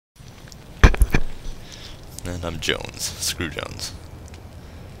And I'm Jones. Screw Jones.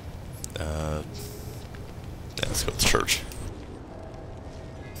 Yeah, let's go to church.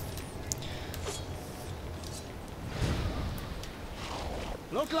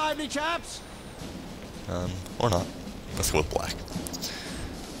 Look lively, chaps! Or not. Let's go with black.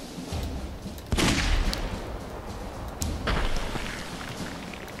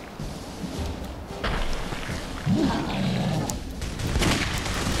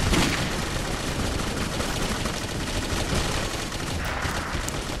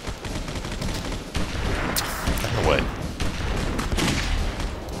 No way.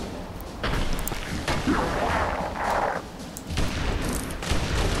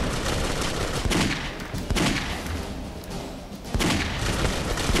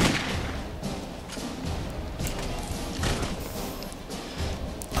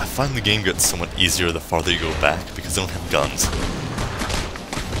 I find the game gets somewhat easier the farther you go back because they don't have guns.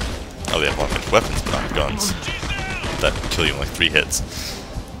 Oh, they have augmented weapons, but not guns. That kill you in like 3 hits.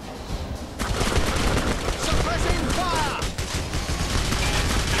 Suppressing fire!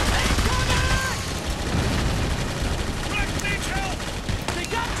 They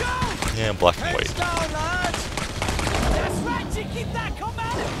got Joe! Yeah, black and white. Heads down, lads! That's right, you keep that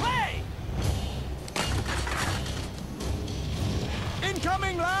command in play!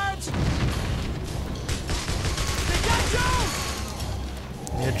 Incoming, lads! They got Joe!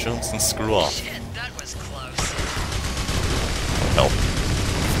 Yeah, Jones can screw off. Shit, that was close. Help.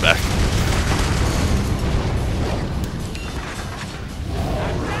 Back.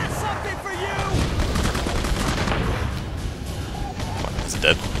 I've got something for you! Come on, is it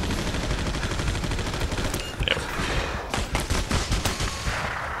dead? No.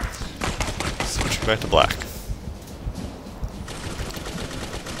 Switching back to black.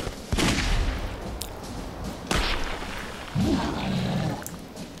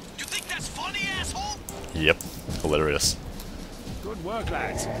 You think that's funny, asshole? Yep. Hilarious. Good work,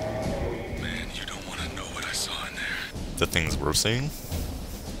 lads. Man, you don't want to know what I saw in there. The things we're seeing?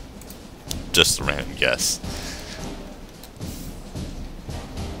 Just a random guess.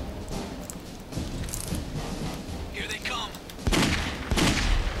 Here they come.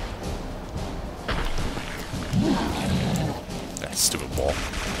 That stupid wall.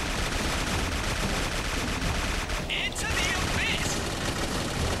 Into the abyss.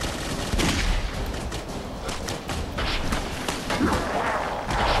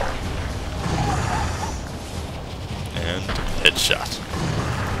 And headshot.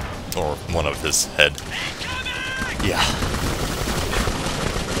 Or one of his head. Incoming! Yeah.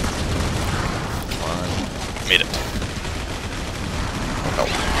 Come on. Made it. Oh.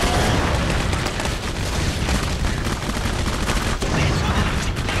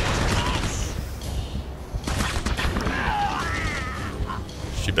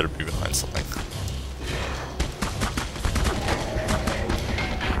 She better be behind something.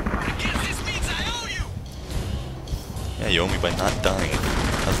 Guess this means I owe you. Yeah, you owe me by not dying.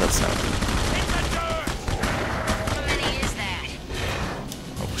 How's that sound? How many is that?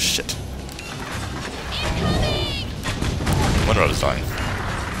 Oh shit. Incoming! Wonder I was dying.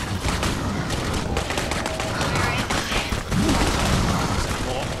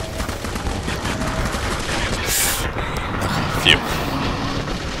 Phew.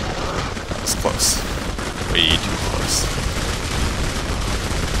 That was close. Way too close.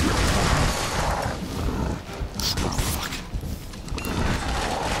 Oh, fuck.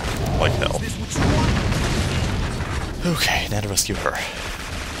 Like hell. Okay, now to rescue her.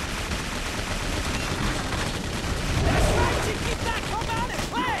 That's right, you keep that command in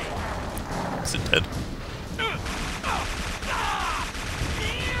play! Is it dead? Hell.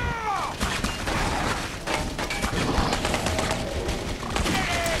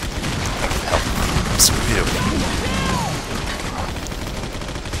 Screw you.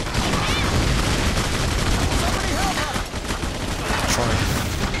 Somebody help her! Trying.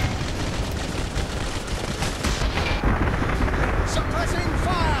 Suppressing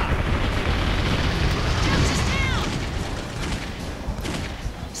fire! Jones is down!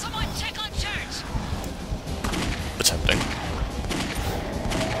 Someone check on church! Attempting.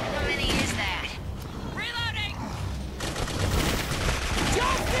 How many is that? Reloading!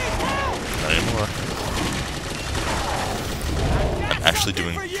 Jones needs help! Not anymore. I'm actually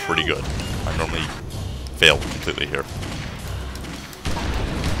doing pretty good. I normally fail completely here.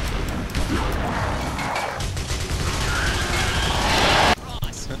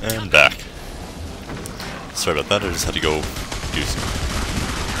 And back. Sorry about that, I just had to go do some...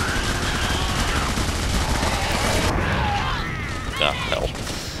 Ah, hell.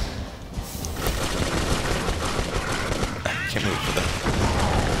 I can't move for that.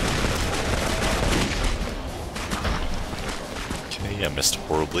 I missed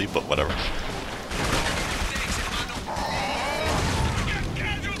horribly, but whatever.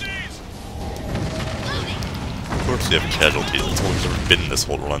 Of course we have casualties, that's all there's ever been in this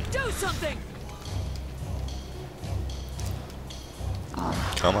whole run. Do something!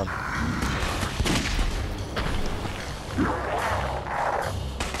 Come on.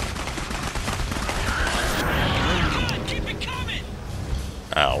 Keep it coming!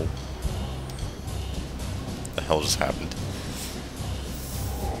 Ow. The hell just happened?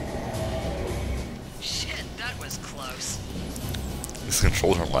 Shit, that was close. These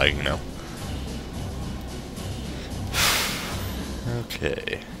controls are lagging now.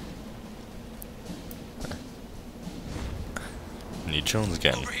 Okay. Need Jones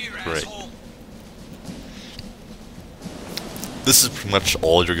again. Great. This is pretty much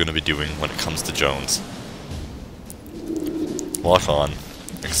all you're going to be doing when it comes to Jones. Lock on,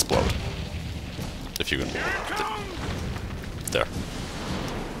 explode. If you can. There.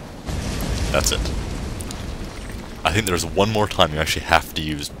 That's it. I think there's one more time you actually have to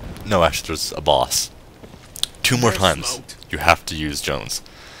use... No, actually there's a boss. 2 more times you have to use Jones.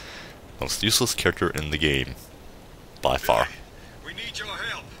 Most useless character in the game. By far. We need your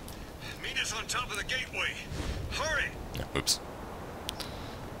help. Meet us on top of the gateway. Hurry! Yeah, oops.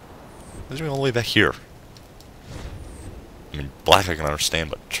 What's doing all the way back here? I mean, black I can understand,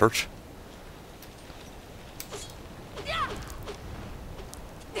 but church?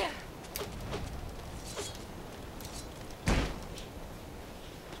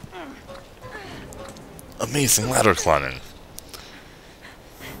 Amazing ladder climbing.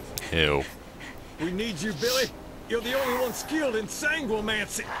 Ew. We need you, Billy. You're the only one skilled in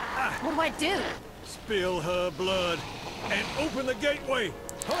sanguimancy. What do I do? Spill her blood and open the gateway.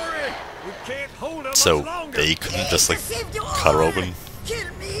 Hurry! We can't hold her much So longer. they couldn't just like cut her open?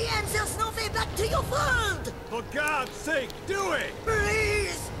 Kill me and there's no way back to your world! For God's sake, do it!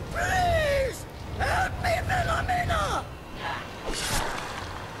 Please! Please! Help me, Philomena!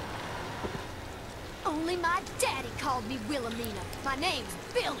 Only my daddy called me Wilhelmina. My name's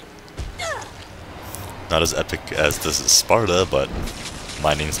Billy. Not as epic as this is Sparta, but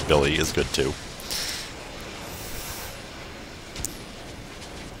my name's Billy is good too.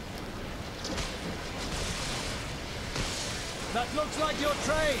 That looks like your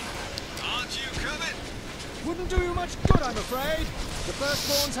train. Aren't you coming? Wouldn't do you much good, I'm afraid. The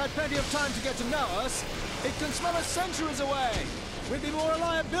firstborns had plenty of time to get to know us. It can smell us centuries away. We'd be more a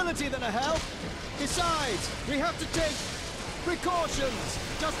liability than a help. Besides, we have to take precautions,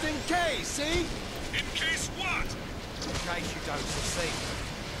 just in case, see? In case what? In case you don't succeed.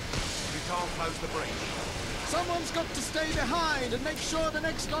 You can't close the breach. Someone's got to stay behind and make sure the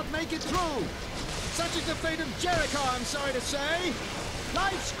next lot make it through. Such is the fate of Jericho, I'm sorry to say.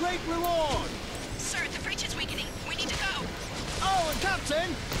 Life's great reward. Sir, the breach is weakening. We need to go. Oh, and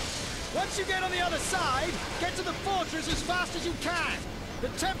Captain, once you get on the other side, get to the fortress as fast as you can. The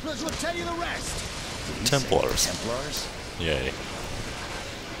Templars will tell you the rest. Templars. Templars? Yay.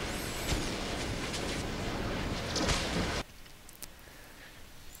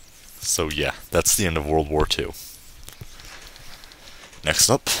 So yeah, that's the end of World War II. Next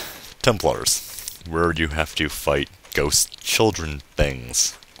up, Templars, where you have to fight ghost children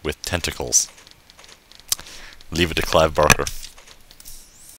things with tentacles. Leave it to Clive Barker.